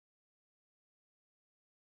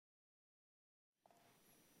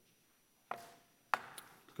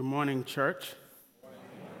Good morning, church.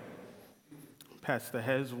 Pastor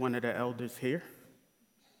Hez, one of the elders here.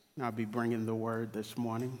 I'll be bringing the word this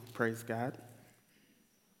morning. Praise God.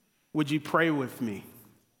 Would you pray with me?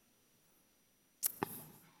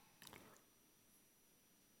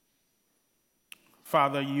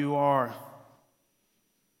 Father, you are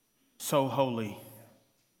so holy,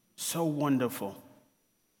 so wonderful,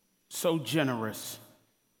 so generous,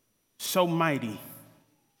 so mighty,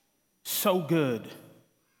 so good,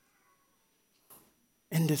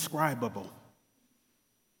 indescribable.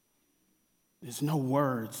 There's no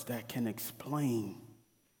words that can explain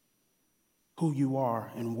who you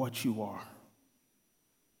are and what you are.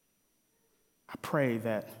 I pray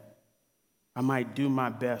that I might do my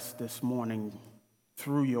best this morning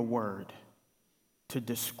through your word to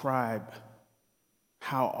describe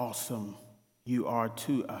how awesome you are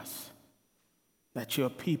to us, that your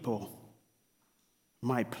people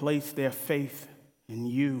might place their faith in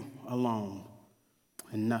you alone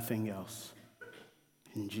and nothing else.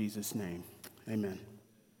 In Jesus' name, amen.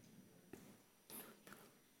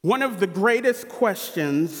 One of the greatest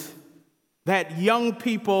questions that young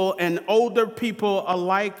people and older people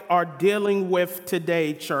alike are dealing with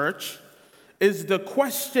today, church, is the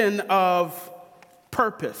question of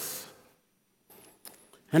purpose.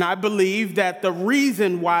 And I believe that the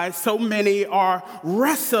reason why so many are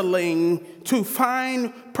wrestling to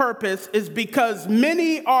find purpose is because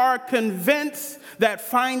many are convinced that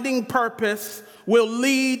finding purpose will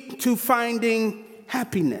lead to finding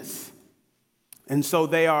happiness. And so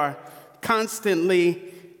they are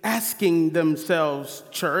constantly asking themselves,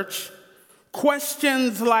 church,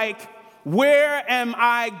 questions like, where am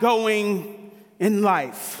I going in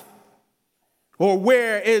life? Or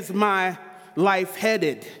where is my life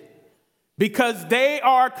headed? Because they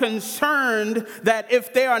are concerned that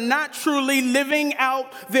if they are not truly living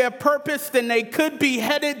out their purpose, then they could be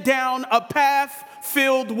headed down a path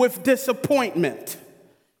filled with disappointment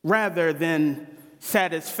rather than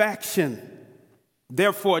satisfaction.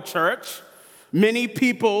 Therefore, church, many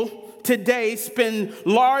people today spend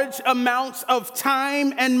large amounts of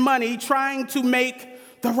time and money trying to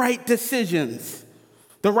make the right decisions.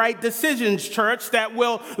 The right decisions, church, that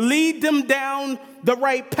will lead them down the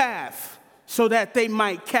right path so that they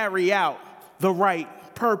might carry out the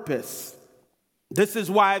right purpose. This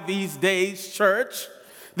is why these days, church,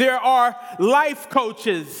 there are life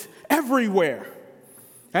coaches everywhere,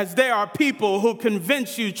 as there are people who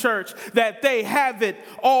convince you, church, that they have it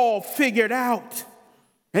all figured out.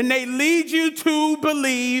 And they lead you to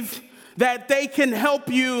believe that they can help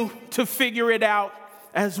you to figure it out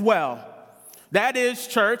as well. That is,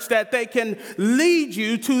 church, that they can lead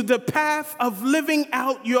you to the path of living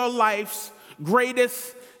out your life's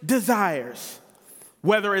greatest desires.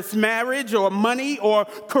 Whether it's marriage or money or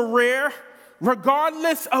career,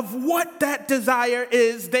 regardless of what that desire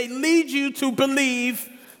is, they lead you to believe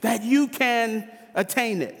that you can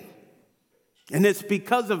attain it. And it's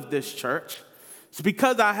because of this, church, it's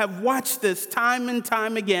because I have watched this time and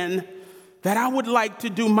time again, that I would like to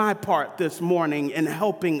do my part this morning in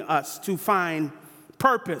helping us to find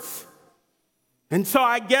purpose. And so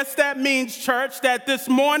I guess that means, church, that this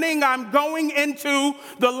morning I'm going into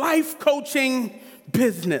the life coaching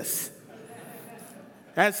business.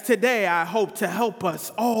 As today I hope to help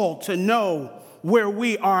us all to know where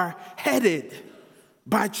we are headed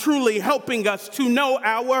by truly helping us to know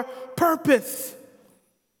our purpose.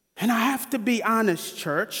 And I have to be honest,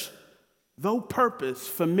 church, though purpose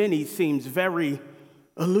for many seems very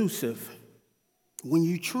elusive, when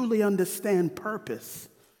you truly understand purpose,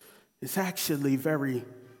 it's actually very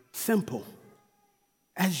simple.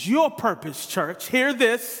 As your purpose, church, hear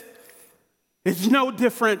this, is no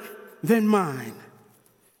different than mine.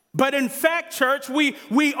 But in fact, church,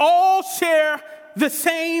 we all share the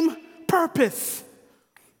same purpose.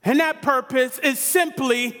 And that purpose is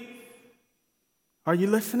simply, are you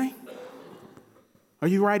listening? Are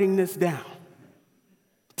you writing this down?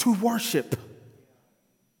 To worship.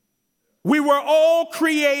 We were all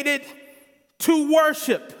created to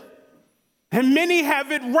worship. And many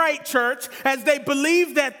have it right, church, as they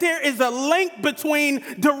believe that there is a link between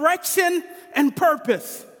direction and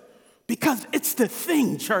purpose. Because it's the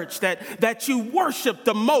thing, church, that you worship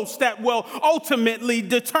the most that will ultimately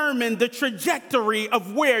determine the trajectory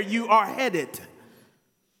of where you are headed.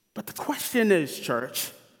 But the question is, church,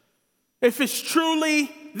 if it's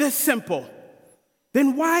truly this simple,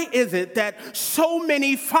 then why is it that so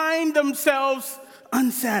many find themselves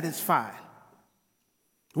unsatisfied?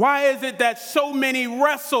 Why is it that so many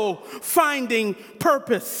wrestle finding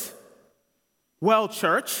purpose? Well,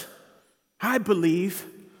 church, I believe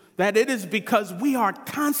that it is because we are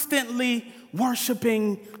constantly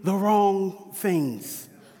worshiping the wrong things.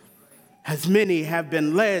 As many have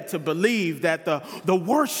been led to believe that the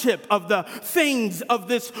worship of the things of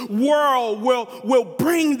this world will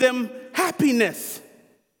bring them happiness.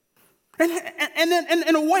 And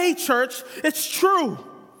in a way, church, it's true.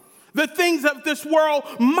 The things of this world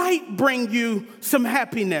might bring you some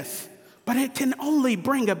happiness, but it can only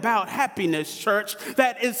bring about happiness, church,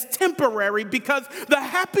 that is temporary, because the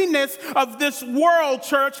happiness of this world,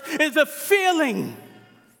 church, is a feeling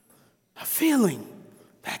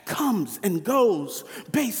that comes and goes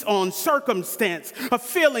based on circumstance, a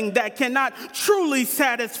feeling that cannot truly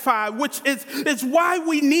satisfy, which is why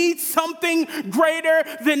we need something greater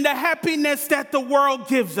than the happiness that the world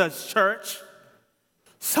gives us, church.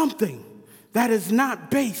 Something that is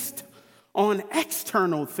not based on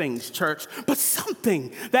external things, church, but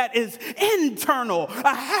something that is internal,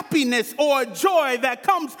 a happiness or a joy that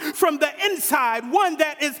comes from the inside, one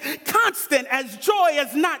that is constant, as joy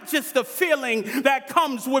is not just a feeling that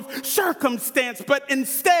comes with circumstance, but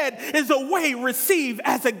instead is a way received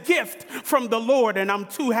as a gift from the Lord, and I'm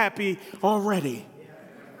too happy already.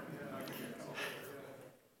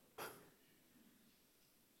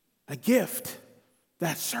 A gift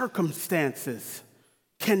that circumstances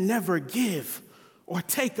can never give or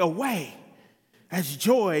take away, as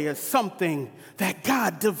joy is something that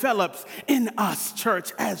God develops in us,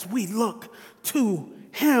 church, as we look to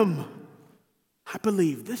him. I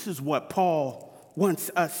believe this is what Paul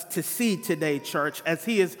wants us to see today, church, as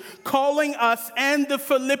he is calling us and the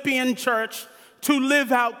Philippian church to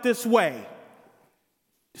live out this way.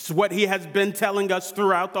 This is what he has been telling us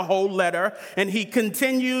throughout the whole letter, and he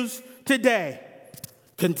continues today,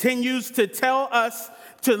 continues to tell us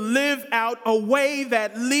to live out a way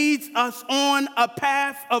that leads us on a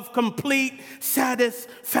path of complete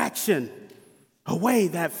satisfaction, a way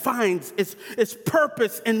that finds its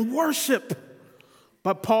purpose in worship.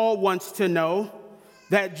 But Paul wants to know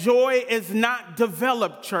that joy is not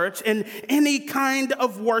developed, church, in any kind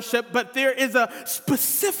of worship, but there is a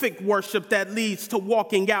specific worship that leads to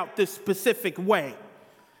walking out this specific way.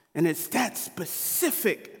 And it's that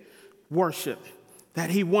specific worship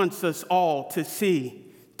that he wants us all to see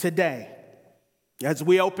today. As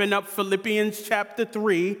we open up Philippians chapter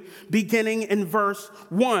 3, beginning in verse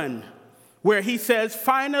 1, where he says,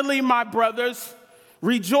 "Finally, my brothers,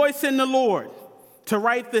 rejoice in the Lord. To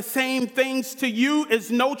write the same things to you is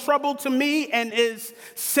no trouble to me and is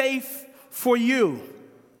safe for you."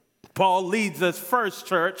 Paul leads us first,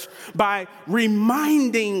 church, by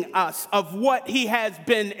reminding us of what he has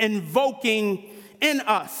been invoking in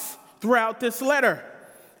us throughout this letter,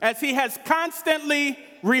 as he has constantly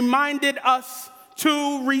reminded us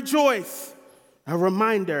to rejoice. A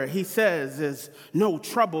reminder, he says, is no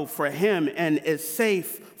trouble for him and is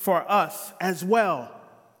safe for us as well.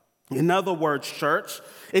 In other words, church,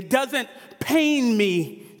 it doesn't pain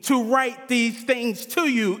me to write these things to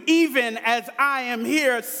you, even as I am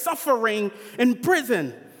here suffering in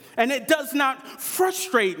prison. And it does not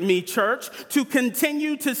frustrate me, church, to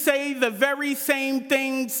continue to say the very same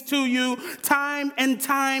things to you time and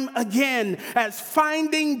time again, as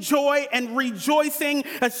finding joy and rejoicing,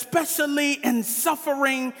 especially in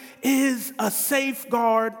suffering, is a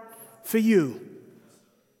safeguard for you.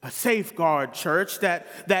 A safeguard, church,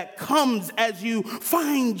 that comes as you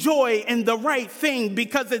find joy in the right thing,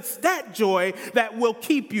 because it's that joy that will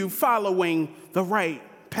keep you following the right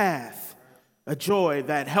path. A joy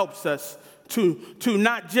that helps us to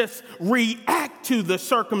not just react to the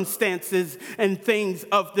circumstances and things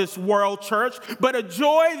of this world, church, but a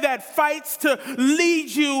joy that fights to lead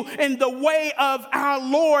you in the way of our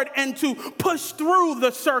Lord and to push through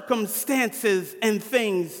the circumstances and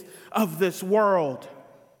things of this world.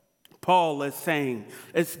 Paul is saying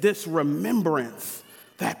it's this remembrance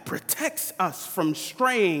that protects us from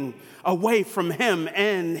straying away from him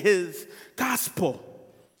and his gospel,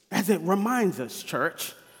 as it reminds us,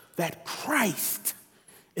 church, that Christ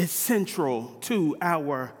is central to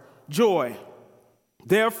our joy.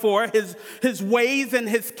 Therefore, his ways and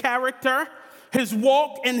his character, his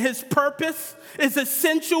walk and his purpose is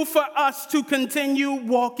essential for us to continue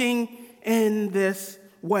walking in this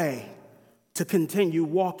way, to continue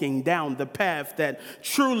walking down the path that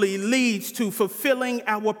truly leads to fulfilling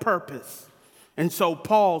our purpose. And so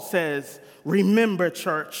Paul says, remember,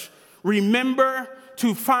 church, remember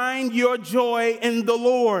to find your joy in the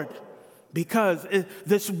Lord, because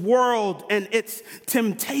this world and its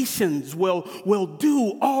temptations will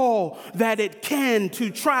do all that it can to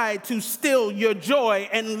try to steal your joy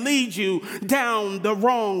and lead you down the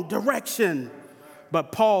wrong direction.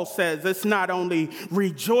 But Paul says it's not only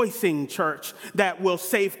rejoicing, church, that will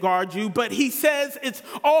safeguard you, but he says it's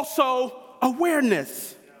also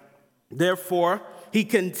awareness. Therefore, he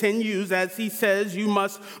continues as he says, you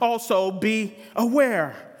must also be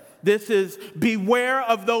aware. This is beware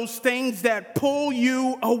of those things that pull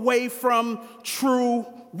you away from true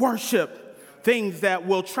worship. Things that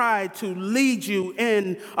will try to lead you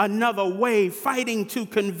in another way, fighting to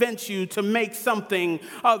convince you to make something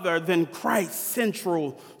other than Christ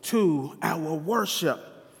central to our worship.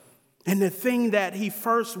 And the thing that he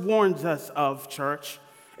first warns us of, church,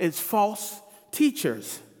 is false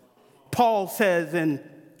teachers. Paul says in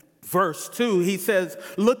verse 2, he says,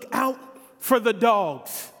 look out for the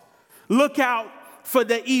dogs. Look out for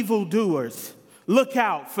the evildoers. Look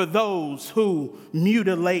out for those who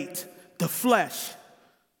mutilate the flesh.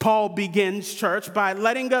 Paul begins, church, by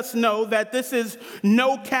letting us know that this is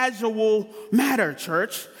no casual matter,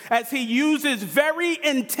 church, as he uses very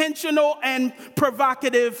intentional and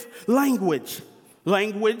provocative language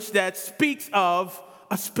that speaks of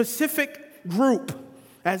a specific group,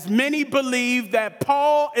 as many believe that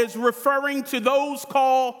Paul is referring to those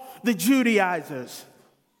called the Judaizers,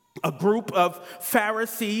 a group of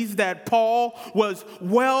Pharisees that Paul was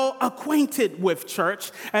well acquainted with,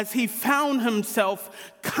 church, as he found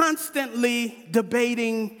himself constantly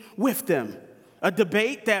debating with them. A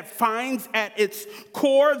debate that finds at its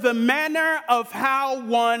core the manner of how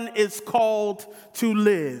one is called to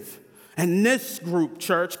live. And this group,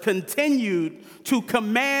 church, continued to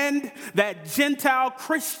command that Gentile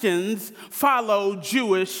Christians follow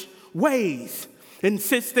Jewish ways,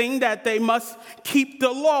 insisting that they must keep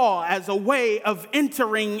the law as a way of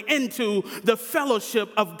entering into the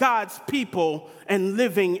fellowship of God's people and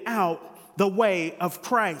living out the way of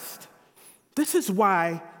Christ. This is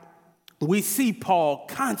why we see Paul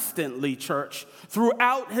constantly, church,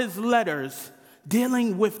 throughout his letters,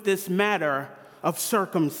 dealing with this matter of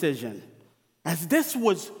circumcision, as this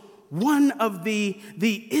was one of the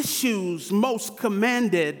issues most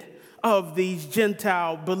commanded of these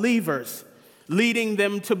Gentile believers, leading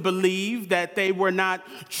them to believe that they were not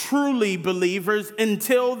truly believers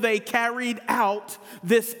until they carried out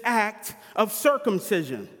this act of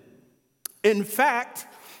circumcision. In fact,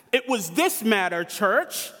 it was this matter,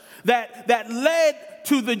 church, that led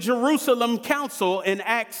to the Jerusalem Council in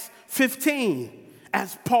Acts 15,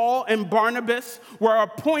 as Paul and Barnabas were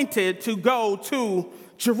appointed to go to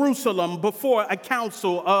Jerusalem before a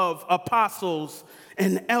council of apostles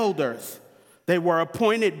and elders. They were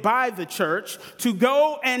appointed by the church to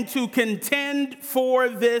go and to contend for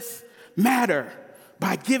this matter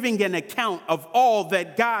by giving an account of all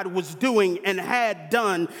that God was doing and had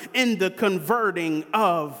done in the converting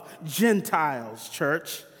of Gentiles,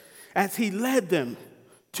 church, as he led them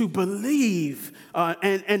to believe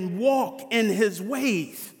and walk in his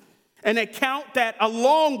ways. An account that,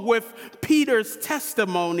 along with Peter's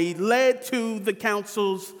testimony, led to the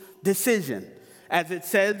council's decision. As it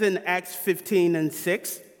says in Acts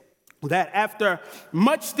 15:6, that after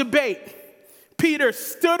much debate, Peter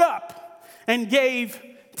stood up and gave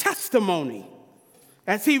testimony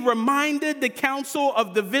as he reminded the council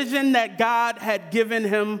of the vision that God had given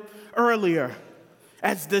him earlier,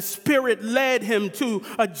 as the Spirit led him to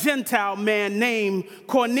a Gentile man named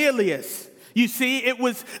Cornelius. You see, it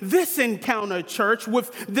was this encounter, church,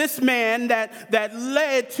 with this man that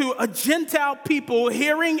led to a Gentile people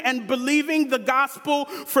hearing and believing the gospel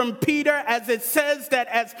from Peter, as it says that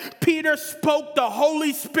as Peter spoke, the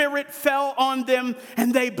Holy Spirit fell on them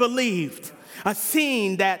and they believed. A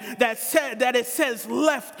scene that it says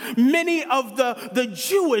left many of the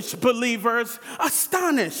Jewish believers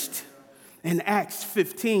astonished. And Acts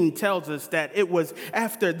 15 tells us that it was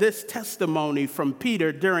after this testimony from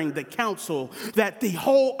Peter during the council that the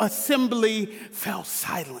whole assembly fell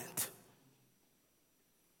silent.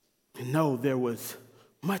 And no, there was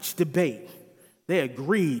much debate. They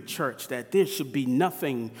agreed, church, that there should be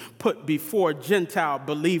nothing put before Gentile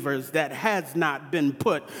believers that has not been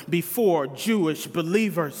put before Jewish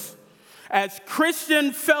believers. As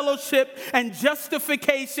Christian fellowship and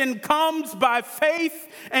justification comes by faith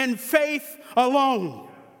and faith alone,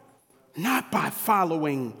 not by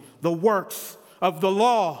following the works of the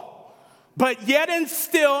law. But yet and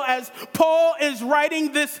still, as Paul is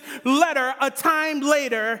writing this letter a time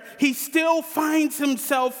later, he still finds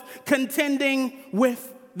himself contending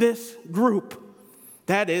with this group.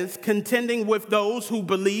 That is, contending with those who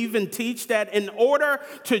believe and teach that in order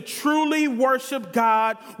to truly worship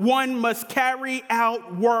God, one must carry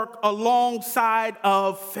out work alongside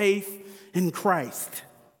of faith in Christ.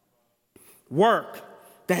 Work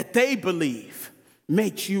that they believe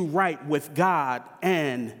makes you right with God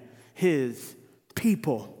and his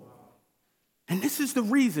people. And this is the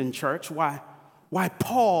reason, church, why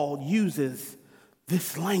Paul uses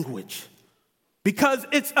this language. Because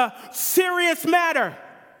it's a serious matter.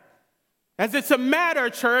 As it's a matter,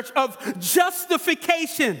 church, of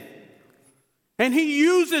justification. And he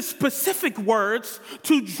uses specific words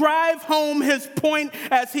to drive home his point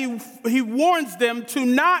as he warns them to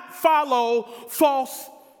not follow false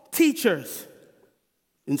teachers.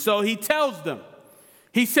 And so he tells them,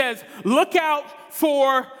 he says, look out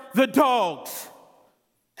for the dogs.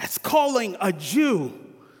 That's calling a Jew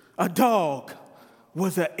a dog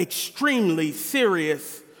was an extremely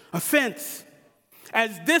serious offense.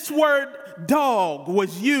 As this word dog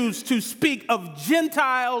was used to speak of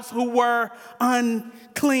Gentiles who were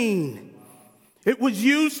unclean. It was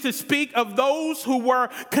used to speak of those who were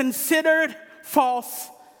considered false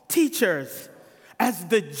teachers, as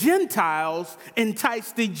the Gentiles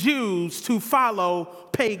enticed the Jews to follow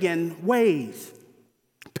pagan ways.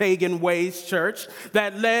 Pagan ways, church,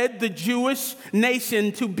 that led the Jewish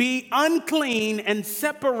nation to be unclean and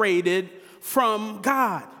separated from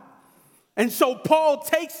God. And so Paul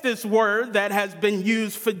takes this word that has been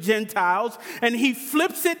used for Gentiles and he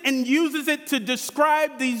flips it and uses it to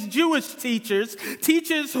describe these Jewish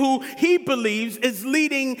teachers who he believes is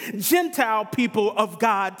leading Gentile people of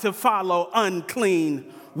God to follow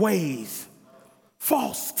unclean ways.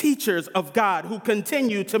 False teachers of God who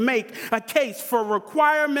continue to make a case for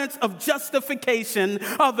requirements of justification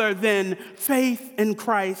other than faith in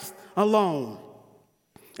Christ alone.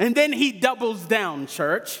 And then he doubles down,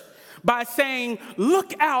 church, by saying,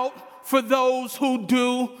 look out for those who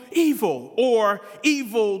do evil or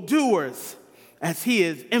evildoers, as he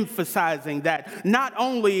is emphasizing that not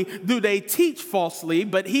only do they teach falsely,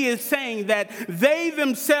 but he is saying that they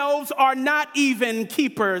themselves are not even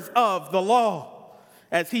keepers of the law,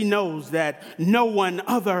 as he knows that no one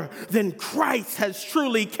other than Christ has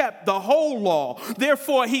truly kept the whole law.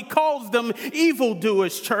 Therefore, he calls them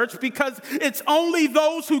evildoers, church, because it's only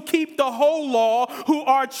those who keep the whole law who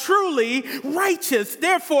are truly righteous.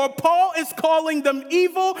 Therefore, Paul is calling them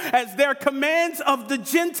evil as their commands of the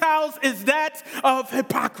Gentiles is that of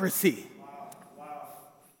hypocrisy. Wow.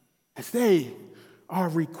 As they are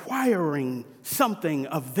requiring something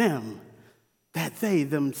of them that they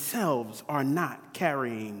themselves are not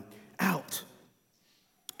carrying out.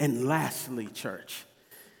 And lastly, church,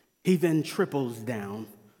 he then triples down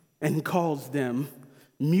and calls them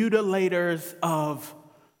mutilators of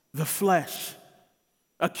the flesh,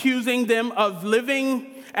 accusing them of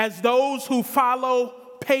living as those who follow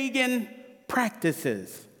pagan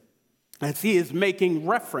practices, as he is making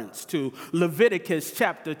reference to Leviticus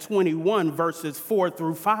chapter 21, verses 4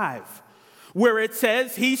 through 5. Where it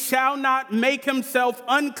says, he shall not make himself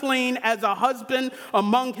unclean as a husband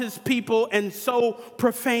among his people and so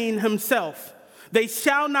profane himself. They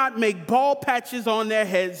shall not make bald patches on their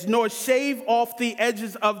heads, nor shave off the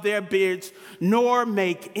edges of their beards, nor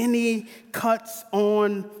make any cuts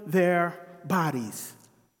on their bodies.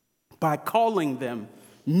 By calling them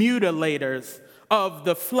mutilators of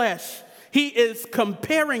the flesh, he is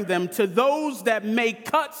comparing them to those that make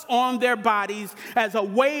cuts on their bodies as a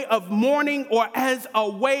way of mourning or as a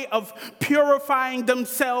way of purifying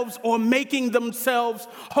themselves or making themselves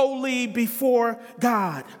holy before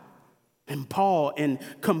God. And Paul, in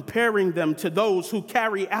comparing them to those who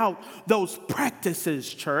carry out those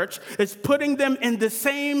practices, church, is putting them in the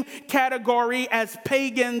same category as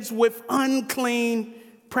pagans with unclean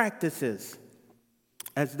practices,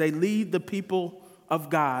 as they lead the people of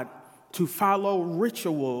God to follow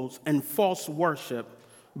rituals and false worship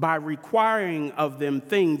by requiring of them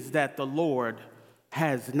things that the Lord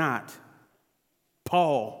has not.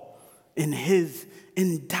 Paul, in his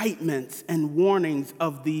indictments and warnings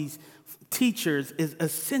of these teachers, is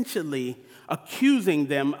essentially accusing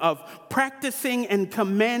them of practicing and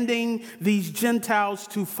commanding these Gentiles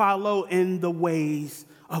to follow in the ways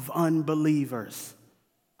of unbelievers,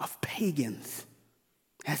 of pagans,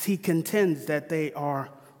 as he contends that they are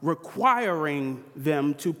requiring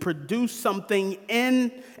them to produce something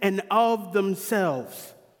in and of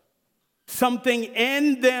themselves, something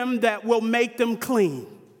in them that will make them clean.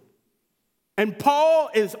 And Paul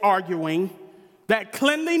is arguing that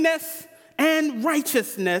cleanliness and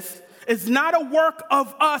righteousness is not a work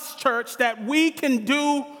of us, church, that we can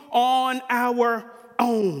do on our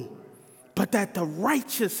own, but that the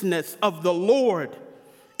righteousness of the Lord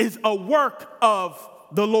is a work of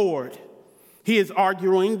the Lord. He is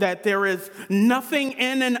arguing that there is nothing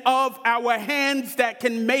in and of our hands that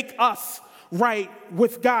can make us right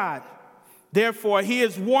with God, Therefore, he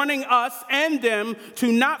is warning us and them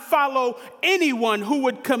to not follow anyone who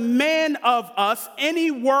would command of us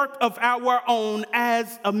any work of our own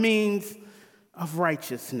as a means of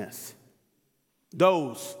righteousness.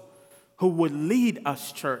 Those who would lead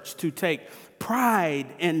us, church, to take pride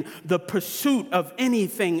in the pursuit of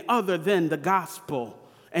anything other than the gospel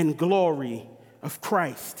and glory of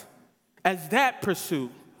Christ, as that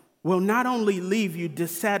pursuit will not only leave you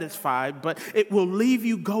dissatisfied, but it will leave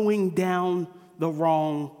you going down the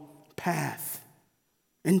wrong path.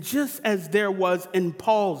 And just as there was in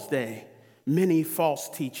Paul's day many false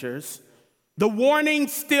teachers, the warning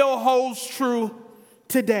still holds true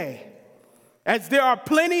today, as there are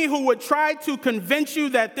plenty who would try to convince you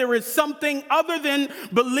that there is something other than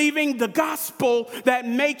believing the gospel that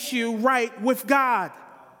makes you right with God.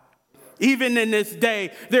 Even in this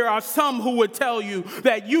day, there are some who would tell you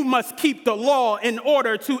that you must keep the law in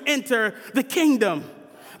order to enter the kingdom.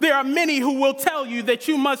 There are many who will tell you that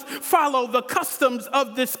you must follow the customs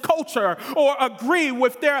of this culture or agree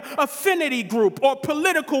with their affinity group or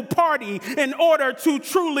political party in order to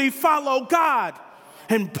truly follow God.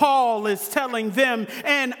 And Paul is telling them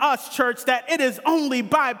and us, church, that it is only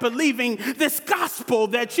by believing this gospel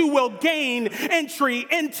that you will gain entry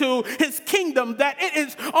into his kingdom, that it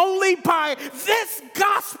is only by this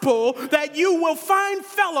gospel that you will find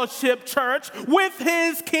fellowship, church, with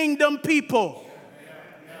his kingdom people.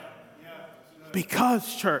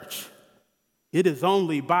 Because, church, it is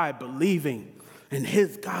only by believing in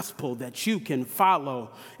his gospel that you can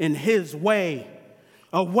follow in his way.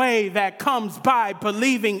 A way that comes by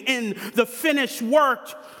believing in the finished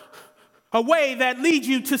work. A way that leads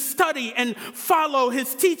you to study and follow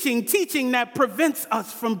his teaching that prevents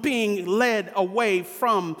us from being led away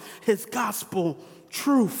from his gospel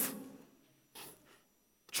truth.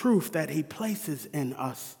 Truth that he places in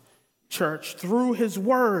us, church, through his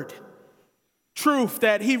word. Truth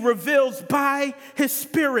that he reveals by his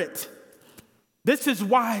Spirit. This is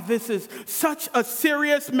why this is such a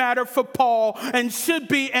serious matter for Paul and should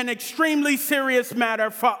be an extremely serious matter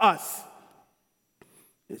for us.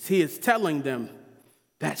 As he is telling them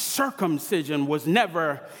that circumcision was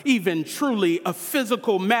never even truly a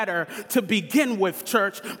physical matter to begin with,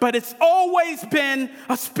 church, but it's always been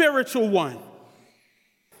a spiritual one.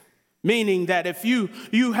 Meaning that if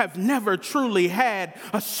you have never truly had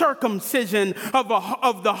a circumcision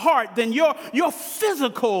of the heart, then your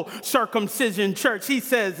physical circumcision, church, he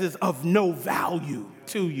says, is of no value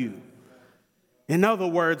to you. In other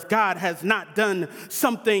words, God has not done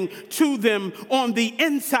something to them on the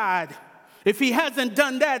inside. If he hasn't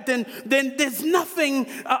done that, then there's nothing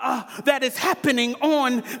that is happening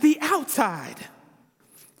on the outside.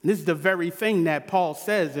 This is the very thing that Paul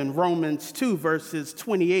says in Romans 2, verses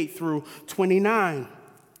 28 through 29.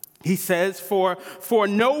 He says, For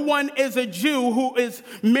no one is a Jew who is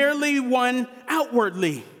merely one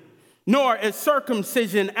outwardly, nor is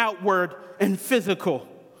circumcision outward and physical.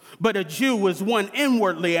 But a Jew is one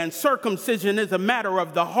inwardly, and circumcision is a matter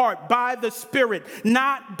of the heart, by the Spirit,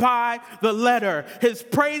 not by the letter. His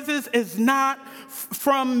praises is not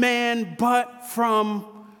from man, but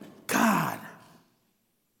from God.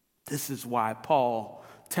 This is why Paul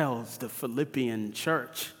tells the Philippian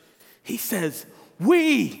church, he says,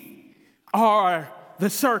 we are the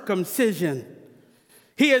circumcision.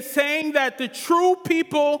 He is saying that the true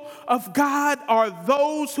people of God are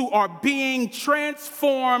those who are being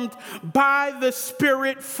transformed by the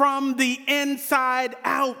Spirit from the inside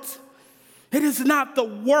out. It is not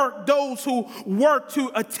those who work to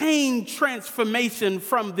attain transformation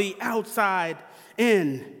from the outside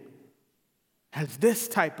in. As this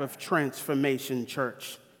type of transformation,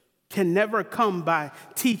 church, can never come by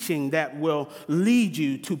teaching that will lead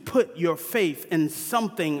you to put your faith in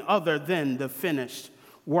something other than the finished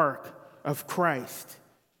work of Christ.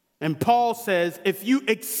 And Paul says, if you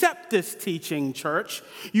accept this teaching, church,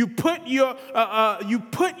 you put yourself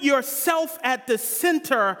at the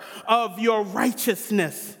center of your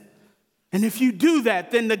righteousness. And if you do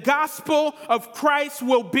that, then the gospel of Christ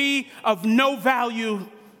will be of no value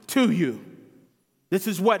to you. This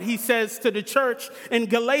is what he says to the church in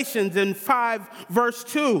Galatians in 5 verse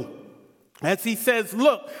 2. As he says,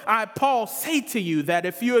 look, I, Paul, say to you that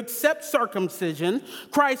if you accept circumcision,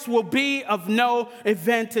 Christ will be of no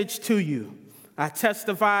advantage to you. I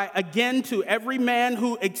testify again to every man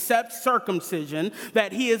who accepts circumcision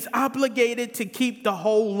that he is obligated to keep the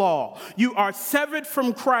whole law. You are severed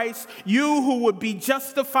from Christ, you who would be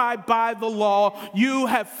justified by the law, you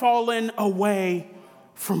have fallen away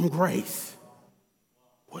from grace.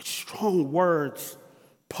 What strong words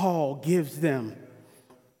Paul gives them.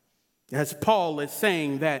 As Paul is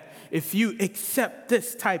saying that if you accept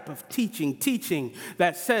this type of teaching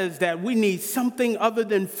that says that we need something other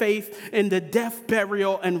than faith in the death,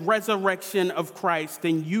 burial, and resurrection of Christ,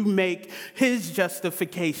 then you make his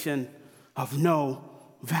justification of no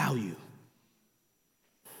value.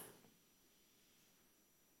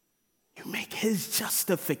 You make his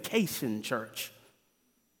justification, church,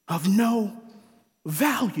 of no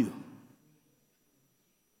value.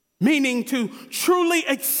 Meaning to truly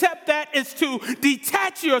accept that is to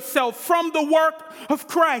detach yourself from the work of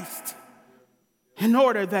Christ in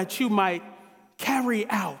order that you might carry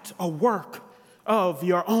out a work of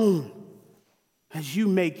your own as you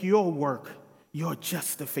make your work your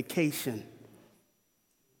justification.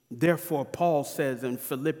 Therefore, Paul says in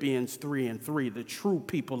Philippians 3:3, the true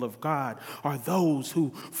people of God are those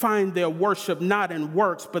who find their worship not in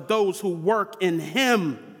works, but those who work in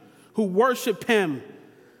him, who worship him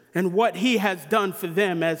and what he has done for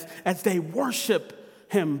them as they worship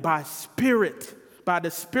him by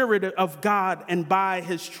the Spirit of God and by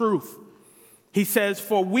his truth. He says,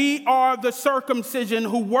 for we are the circumcision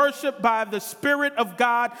who worship by the Spirit of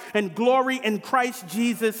God and glory in Christ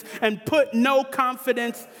Jesus and put no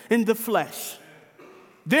confidence in the flesh.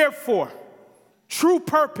 Therefore, true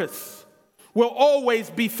purpose will always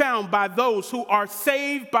be found by those who are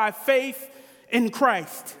saved by faith in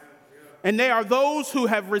Christ. And they are those who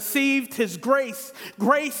have received his grace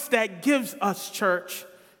that gives us, church,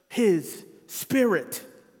 his Spirit,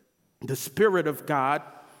 the Spirit of God,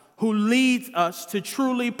 who leads us to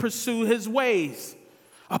truly pursue his ways,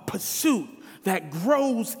 a pursuit that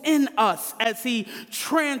grows in us as he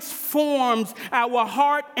transforms our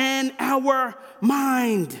heart and our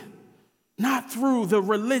mind, not through the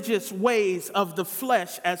religious ways of the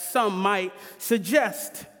flesh, as some might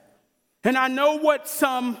suggest. And I know what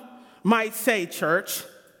some might say, church.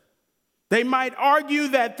 They might argue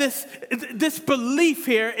that this belief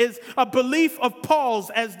here is a belief of Paul's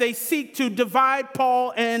as they seek to divide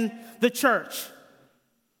Paul and the church.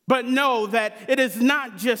 But know that it is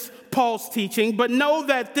not just Paul's teaching, but know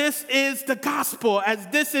that this is the gospel, as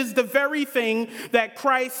this is the very thing that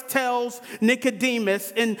Christ tells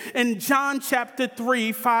Nicodemus in John chapter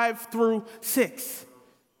 3, 5-6.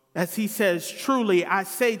 As he says, truly, I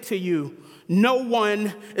say to you, no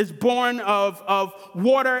one is born of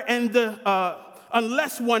water and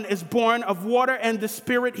unless one is born of water and the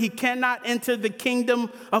Spirit, he cannot enter the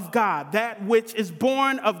kingdom of God. That which is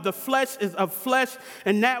born of the flesh is of flesh,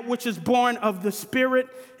 and that which is born of the Spirit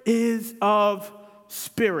is of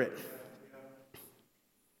spirit.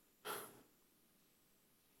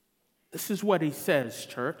 This is what he says,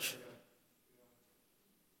 church.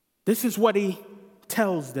 This is what he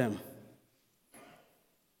tells them.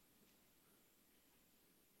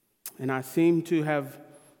 And I seem to have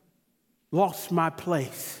lost my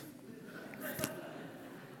place.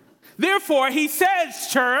 Therefore, he says,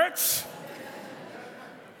 church,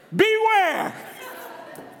 beware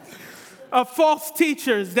of false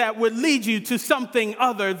teachers that would lead you to something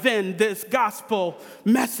other than this gospel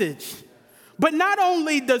message. But not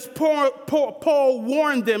only does Paul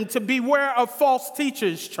warn them to beware of false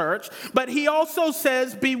teachers, church, but he also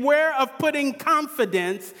says beware of putting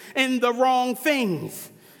confidence in the wrong things.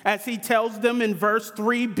 As he tells them in verse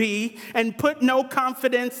 3b, and put no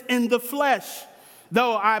confidence in the flesh,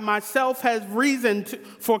 though I myself have reason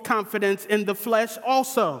for confidence in the flesh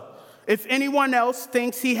also. If anyone else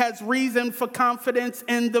thinks he has reason for confidence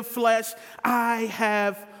in the flesh, I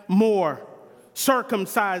have more.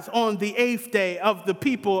 Circumcised on the 8th day of the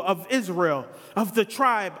people of Israel, of the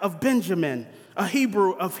tribe of Benjamin, a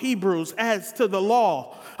Hebrew of Hebrews, as to the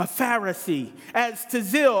law, a Pharisee, as to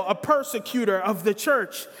zeal, a persecutor of the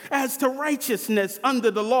church, as to righteousness under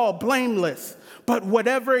the law, blameless. But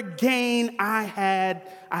whatever gain I had,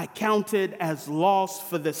 I counted as loss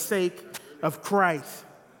for the sake of Christ.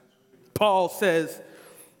 Paul says,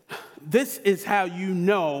 this is how you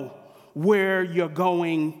know where you're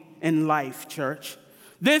going in life, church.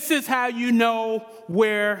 This is how you know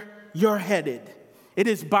where you're headed. It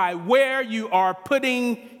is by where you are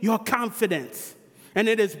putting your confidence. And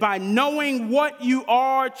it is by knowing what you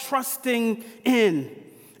are trusting in.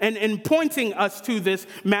 And in pointing us to this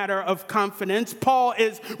matter of confidence, Paul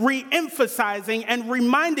is re-emphasizing and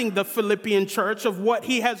reminding the Philippian church of what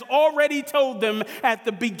he has already told them at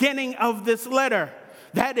the beginning of this letter.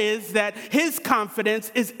 That is, that his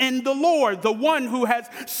confidence is in the Lord, the one who has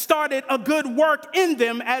started a good work in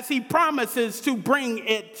them as he promises to bring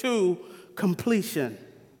it to completion.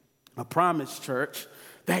 A promise, church,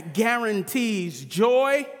 that guarantees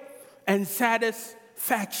joy and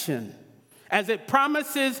satisfaction as it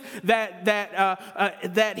promises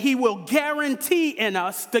that he will guarantee in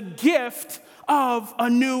us the gift of a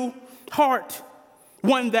new heart,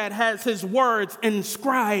 one that has his words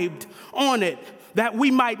inscribed on it, that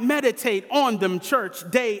we might meditate on them, church,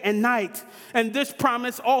 day and night. And this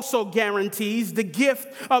promise also guarantees the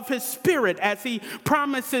gift of his Spirit, as he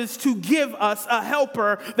promises to give us a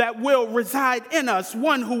helper that will reside in us,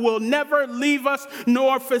 one who will never leave us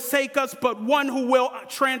nor forsake us, but one who will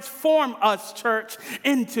transform us, church,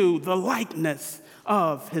 into the likeness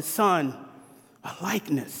of his Son, a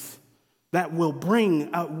likeness that will bring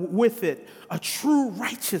with it a true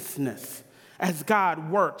righteousness as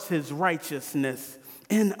God works his righteousness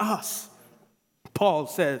in us. Paul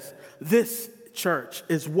says, this church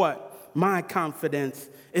is what my confidence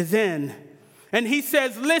is in. And he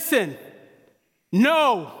says, listen,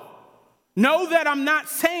 know that I'm not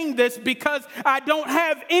saying this because I don't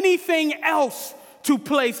have anything else to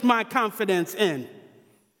place my confidence in.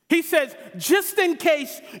 He says, just in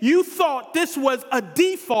case you thought this was a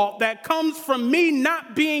default that comes from me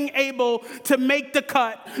not being able to make the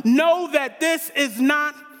cut, know that this is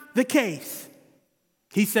not the case.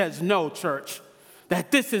 He says, no, church,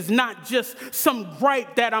 that this is not just some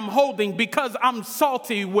gripe that I'm holding because I'm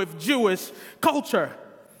salty with Jewish culture.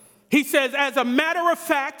 He says, as a matter of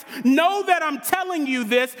fact, know that I'm telling you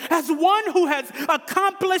this as one who has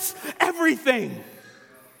accomplished everything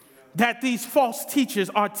that these false teachers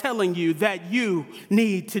are telling you that you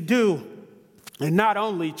need to do. And not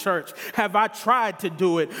only, church, have I tried to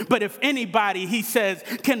do it, but if anybody, he says,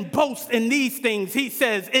 can boast in these things, he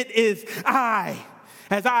says, it is I.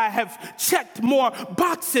 As I have checked more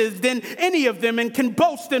boxes than any of them and can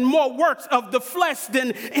boast in more works of the flesh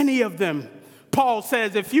than any of them. Paul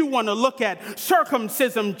says, if you want to look at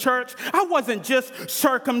circumcision, church, I wasn't just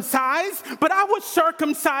circumcised, but I was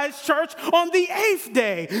circumcised, church, on the 8th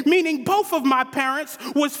day, meaning both of my parents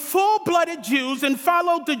was full-blooded Jews and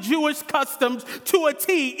followed the Jewish customs to a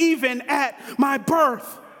T, even at my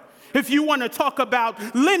birth. If you want to talk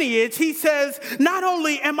about lineage, he says, not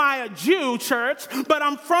only am I a Jew, church, but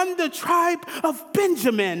I'm from the tribe of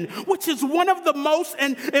Benjamin, which is one of the most,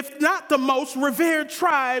 and if not the most, revered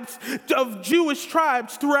tribes of Jewish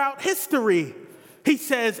tribes throughout history. He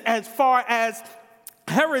says, as far as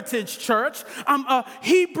heritage, church, I'm a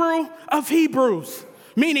Hebrew of Hebrews.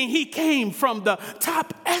 Meaning he came from the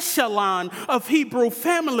top echelon of Hebrew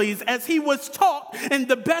families as he was taught in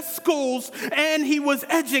the best schools and he was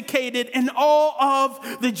educated in all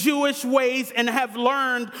of the Jewish ways and have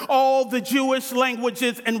learned all the Jewish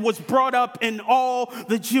languages and was brought up in all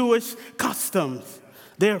the Jewish customs.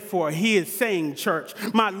 Therefore, he is saying, church,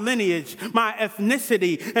 my lineage, my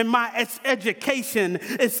ethnicity, and my education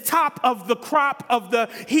is top of the crop of the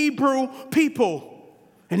Hebrew people.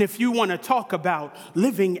 And if you want to talk about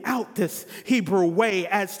living out this Hebrew way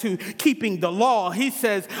as to keeping the law, he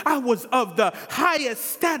says, I was of the highest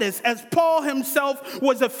status as Paul himself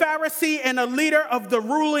was a Pharisee and a leader of the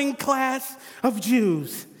ruling class of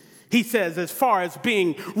Jews. He says, as far as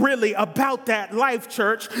being really about that life,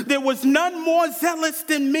 church, there was none more zealous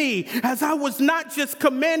than me, as I was not just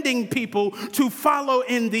commanding people to follow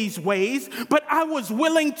in these ways, but I was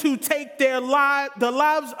willing to take the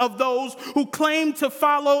lives of those who claim to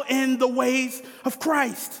follow in the ways of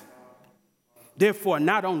Christ. Therefore,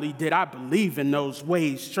 not only did I believe in those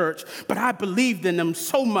ways, church, but I believed in them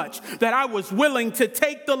so much that I was willing to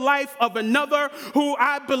take the life of another who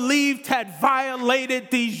I believed had violated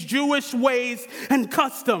these Jewish ways and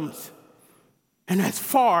customs. And as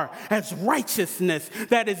far as righteousness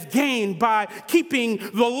that is gained by keeping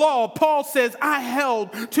the law, Paul says, I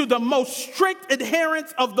held to the most strict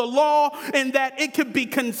adherence of the law in that it could be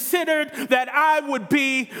considered that I would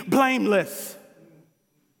be blameless.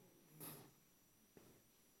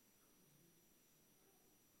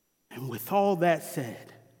 And with all that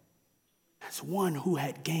said, as one who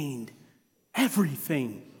had gained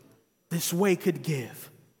everything this way could give,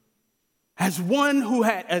 as one who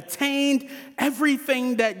had attained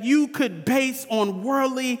everything that you could base on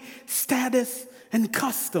worldly status and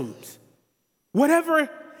customs, whatever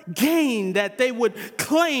gain that they would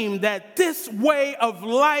claim that this way of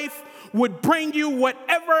life would bring you,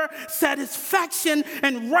 whatever satisfaction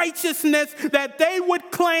and righteousness that they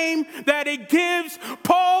would claim that it gives,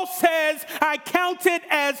 Paul says, I count it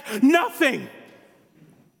as nothing.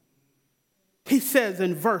 He says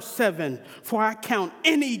in verse 7, for I count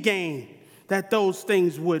any gain that those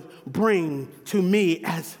things would bring to me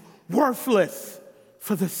as worthless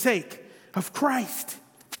for the sake of Christ.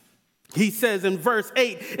 He says in verse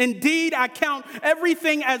 8, indeed, I count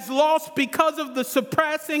everything as lost because of the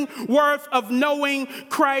surpassing worth of knowing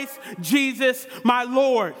Christ Jesus, my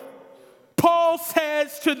Lord. Paul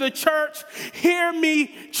says to the church, hear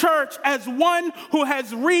me, church, as one who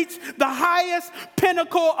has reached the highest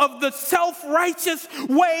pinnacle of the self-righteous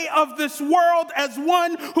way of this world, as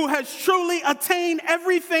one who has truly attained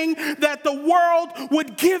everything that the world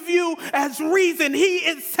would give you as reason. He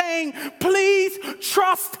is saying, please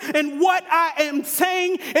trust in what I am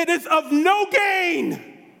saying. It is of no gain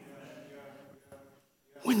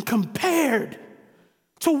when compared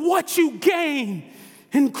to what you gain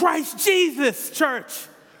in Christ Jesus, church.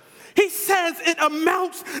 He says it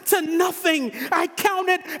amounts to nothing. I count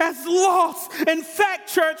it as loss. In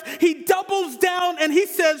fact, church, he doubles down and he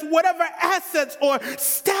says, whatever assets or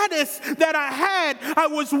status that I had, I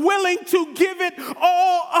was willing to give it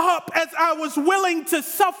all up, as I was willing to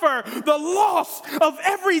suffer the loss of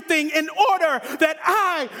everything in order that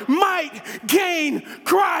I might gain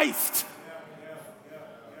Christ.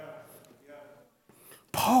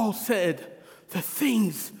 Paul said the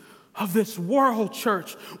things of this world,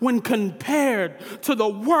 church, when compared to the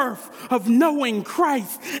worth of knowing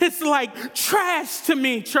Christ, it's like trash to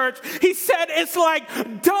me, church. He said it's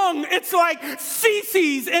like dung, it's like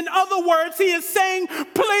feces. In other words, he is saying,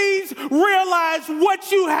 please realize what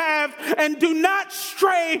you have and do not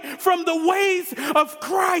stray from the ways of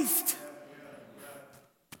Christ.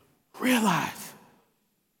 Realize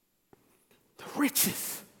the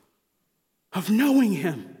riches of knowing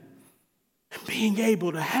him and being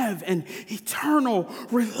able to have an eternal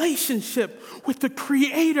relationship with the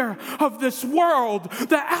creator of this world,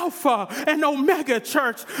 the Alpha and Omega,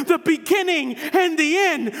 church, the beginning and the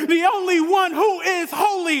end, the only one who is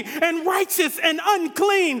holy and righteous and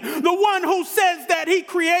unclean, the one who says that he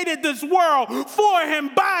created this world for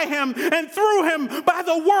him, by him, and through him by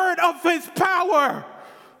the word of his power.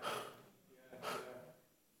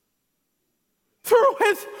 Through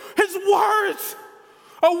his words,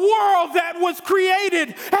 a world that was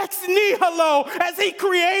created ex nihilo, as he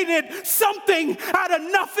created something out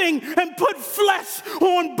of nothing and put flesh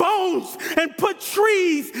on bones and put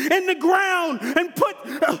trees in the ground and put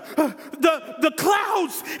the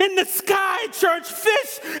clouds in the sky, church,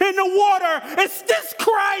 fish in the water. It's this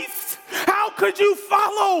Christ. How could you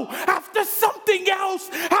follow after something else?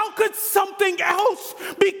 How could something else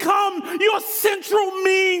become your central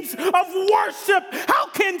means of worship? How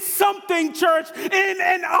can something, church, in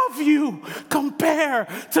and of you compare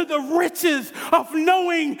to the riches of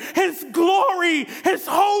knowing his glory, his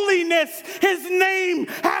holiness, his name,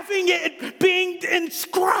 having it being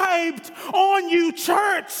inscribed on you,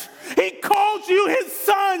 church? He calls you his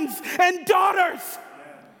sons and daughters.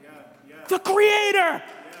 The Creator.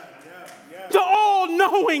 The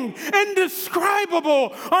all-knowing,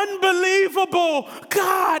 indescribable, unbelievable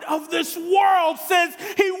God of this world says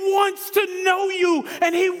he wants to know you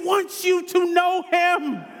and he wants you to know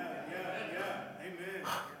him.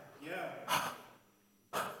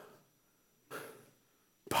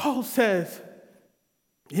 Paul says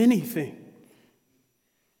anything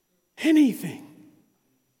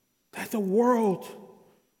that the world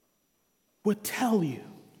would tell you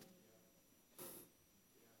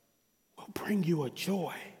bring you a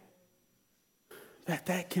joy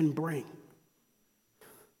that can bring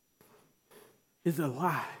is a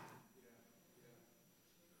lie.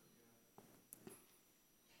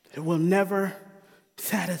 It will never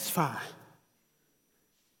satisfy.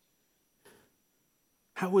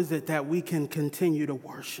 How is it that we can continue to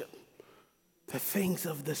worship the things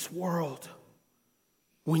of this world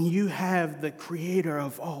when you have the Creator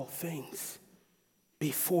of all things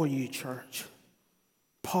before you, church?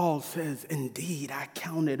 Paul says, indeed, I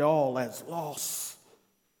count it all as loss.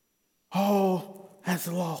 All as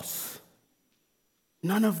loss.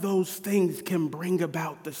 None of those things can bring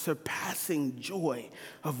about the surpassing joy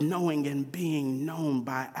of knowing and being known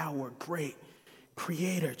by our great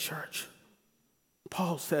Creator, church.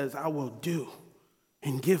 Paul says, I will do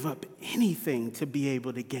and give up anything to be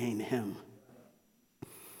able to gain him.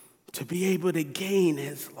 To be able to gain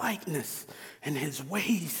his likeness and his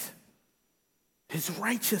ways, his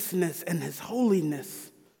righteousness and his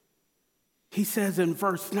holiness. He says in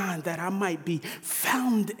verse 9 that I might be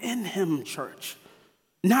found in him, church,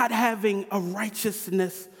 not having a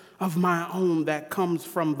righteousness of my own that comes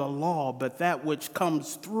from the law, but that which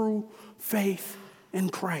comes through faith in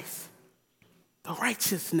Christ. The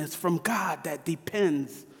righteousness from God that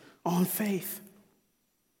depends on faith.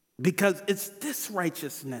 Because it's this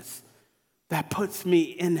righteousness that puts me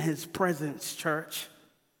in his presence, church.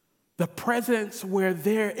 The presence where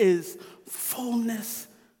there is fullness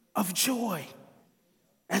of joy,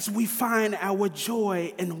 as we find our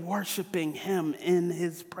joy in worshiping him in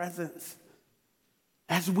his presence.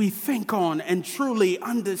 as we think on and truly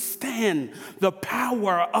understand the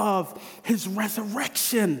power of his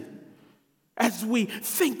resurrection, as we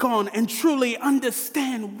think on and truly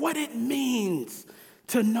understand what it means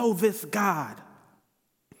to know this God,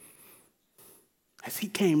 as he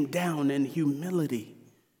came down in humility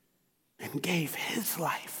and gave his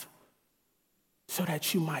life so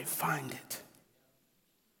that you might find it.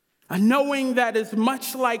 A knowing that is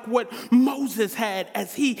much like what Moses had,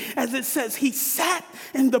 as it says, he sat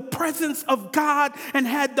in the presence of God and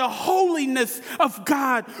had the holiness of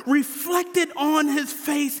God reflected on his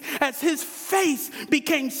face, as his face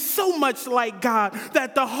became so much like God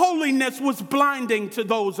that the holiness was blinding to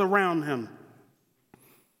those around him.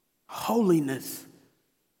 Holiness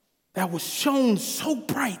that was shown so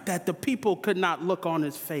bright that the people could not look on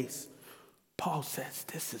his face. Paul says,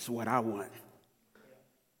 this is what I want.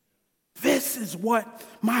 This is what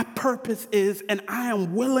my purpose is, and I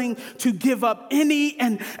am willing to give up any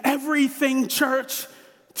and everything, church,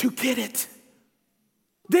 to get it.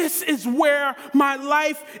 This is where my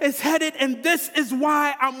life is headed, and this is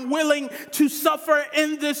why I'm willing to suffer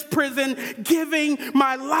in this prison, giving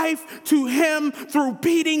my life to him through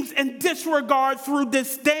beatings and disregard, through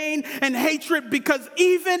disdain and hatred, because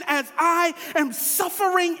even as I am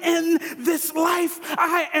suffering in this life,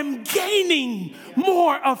 I am gaining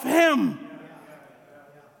more of him.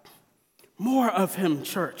 More of him,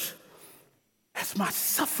 church, as my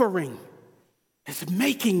suffering is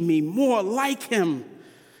making me more like him,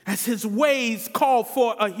 as his ways call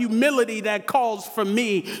for a humility that calls for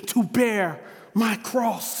me to bear my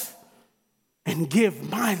cross and give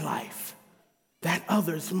my life that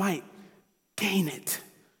others might gain it.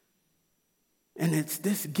 And it's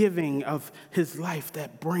this giving of his life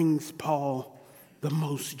that brings Paul the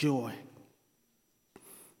most joy.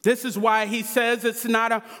 This is why he says it's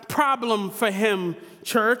not a problem for him,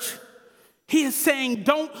 church. He is saying,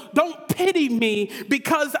 don't pity me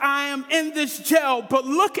because I am in this jail, but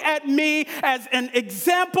look at me as an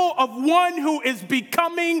example of one who is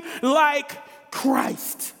becoming like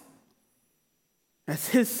Christ. As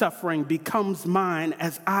his suffering becomes mine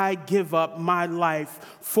as I give up my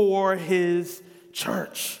life for his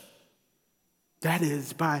church. That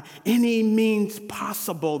is, by any means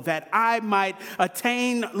possible, that I might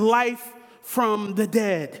attain life from the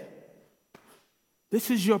dead. This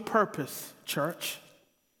is your purpose, church.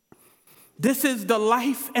 This is the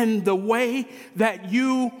life and the way that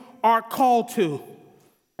you are called to,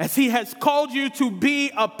 as he has called you to be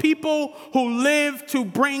a people who live to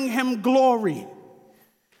bring him glory,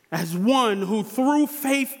 as one who through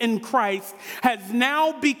faith in Christ has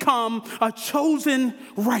now become a chosen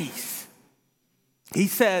race. He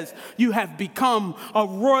says, you have become a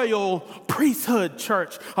royal priesthood,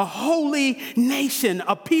 church, a holy nation,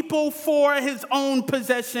 a people for his own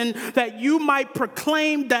possession, that you might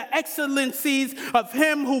proclaim the excellencies of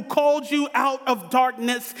him who called you out of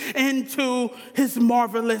darkness into his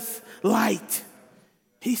marvelous light.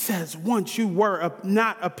 He says, once you were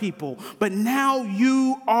not a people, but now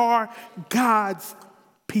you are God's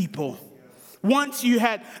people. Once you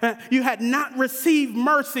had not received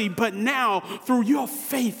mercy, but now through your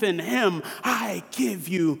faith in him, I give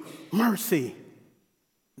you mercy.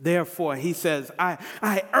 Therefore, he says,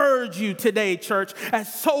 I urge you today, church,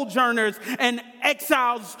 as sojourners and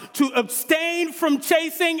exiles, to abstain from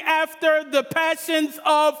chasing after the passions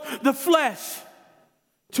of the flesh.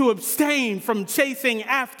 To abstain from chasing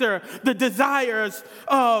after the desires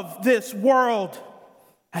of this world,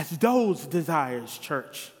 as those desires,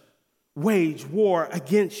 church, wage war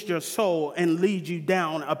against your soul and lead you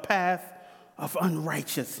down a path of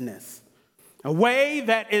unrighteousness, a way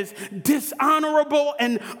that is dishonorable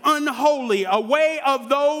and unholy, a way of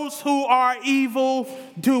those who are evil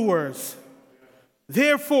doers.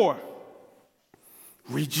 Therefore,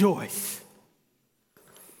 rejoice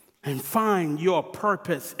and find your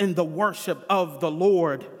purpose in the worship of the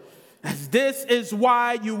Lord, as this is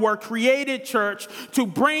why you were created, church, to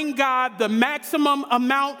bring God the maximum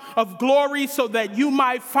amount of glory so that you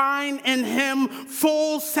might find in him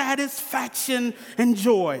full satisfaction and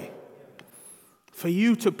joy. For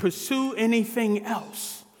you to pursue anything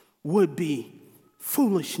else would be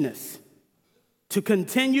foolishness. To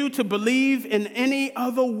continue to believe in any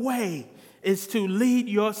other way is to lead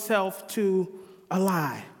yourself to a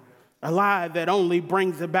lie that only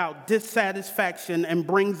brings about dissatisfaction and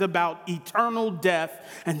brings about eternal death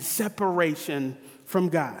and separation from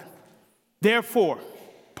God. Therefore,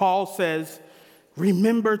 Paul says,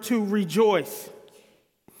 remember to rejoice.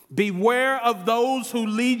 Beware of those who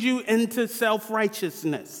lead you into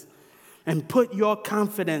self-righteousness, and put your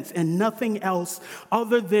confidence in nothing else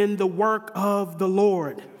other than the work of the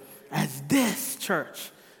Lord, as this,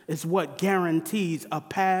 church, is what guarantees a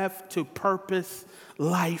path to purpose,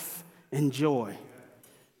 life, and joy.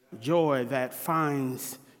 Joy that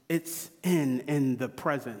finds its end in the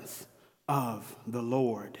presence of the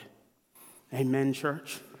Lord. Amen,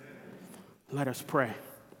 church. Let us pray.